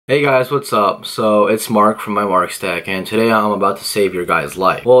Hey guys, what's up? So it's Mark from my Mark Stack, and today I'm about to save your guys'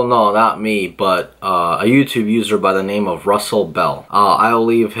 life. Well, no, not me, but a YouTube user by the name of Russell Bell. I'll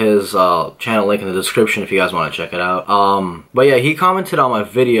leave his channel link in the description if you guys want to check it out. But yeah, he commented on my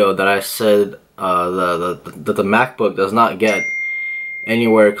video that I said that the MacBook does not get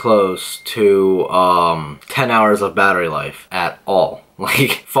anywhere close to 10 hours of battery life at all.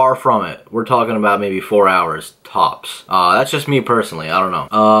 Like, far from it. We're talking about maybe 4 hours tops. That's just me personally, I don't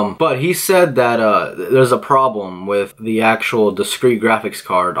know. But he said that there's a problem with the actual discrete graphics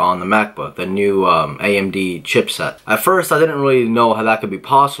card on the MacBook, the new AMD chipset. At first, I didn't really know how that could be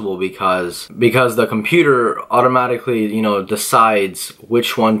possible because the computer automatically, you know, decides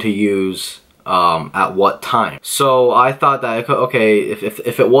which one to use at what time. So I thought that, okay,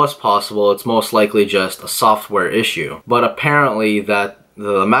 if it was possible, it's most likely just a software issue. But apparently that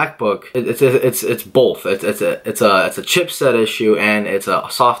the MacBook, it's both. It's a chipset issue and it's a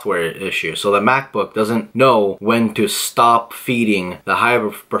software issue. So the MacBook doesn't know when to stop feeding the high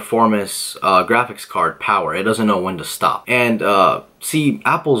performance graphics card power. It doesn't know when to stop. And see,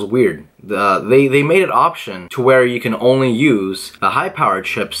 Apple's weird. They made an option to where you can only use the high-powered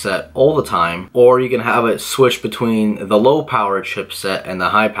chipset all the time, or you can have it switch between the low-powered chipset and the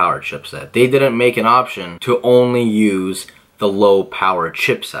high-powered chipset. They didn't make an option to only use the low-powered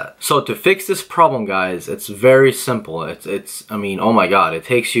chipset. So to fix this problem, guys, it's very simple. I mean, oh my god, it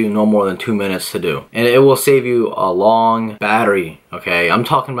takes you no more than 2 minutes to do. And it will save you a long battery, okay? I'm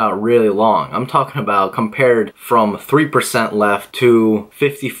talking about really long. I'm talking about compared from 3% left to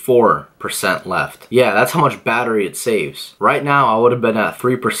 54% left. Yeah, that's how much battery it saves. Right now, I would have been at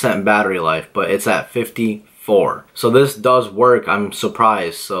 3% battery life, but it's at 54. So this does work. I'm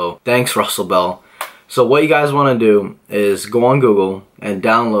surprised. So thanks, Russell Bell. So what you guys want to do is go on Google and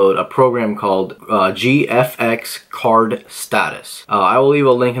download a program called GFX Card Status. I will leave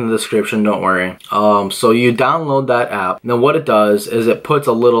a link in the description, don't worry. So you download that app, and then what it does is it puts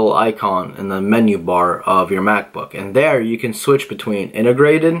a little icon in the menu bar of your MacBook, and there you can switch between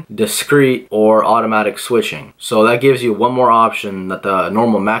integrated, discrete, or automatic switching. So that gives you one more option that the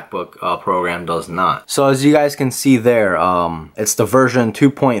normal MacBook program does not. So as you guys can see there, it's the version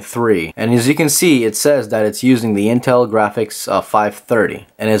 2.3, and as you can see, it says that it's using the Intel Graphics 530,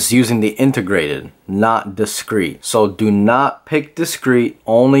 and it's using the integrated, not discrete. So do not pick discrete,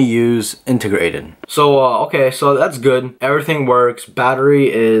 only use integrated. So okay, so that's good. Everything works.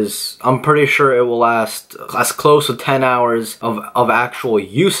 Battery is, I'm pretty sure it will last as close to 10 hours of actual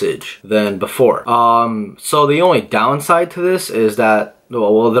usage than before. So the only downside to this is that,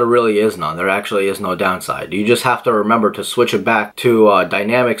 well, there really is none. There actually is no downside. You just have to remember to switch it back to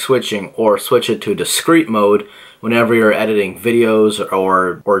dynamic switching, or switch it to discrete mode whenever you're editing videos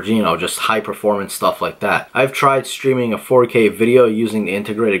or you know, just high performance stuff like that. I've tried streaming a 4K video using the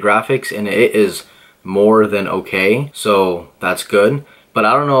integrated graphics, and it is more than okay, so that's good. But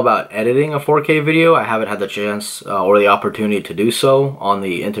I don't know about editing a 4K video. I haven't had the chance or the opportunity to do so on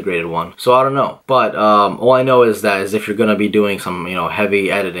the integrated one. So I don't know. But all I know is that if you're going to be doing some, you know, heavy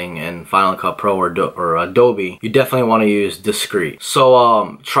editing in Final Cut Pro or Adobe, you definitely want to use discrete.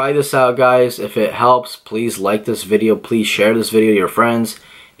 So try this out, guys. If it helps, please like this video. Please share this video to your friends.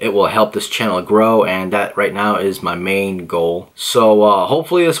 It will help this channel grow, and that right now is my main goal. So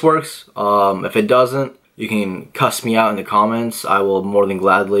hopefully this works. If it doesn't, you can cuss me out in the comments. I will more than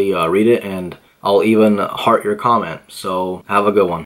gladly read it, and I'll even heart your comment. So have a good one.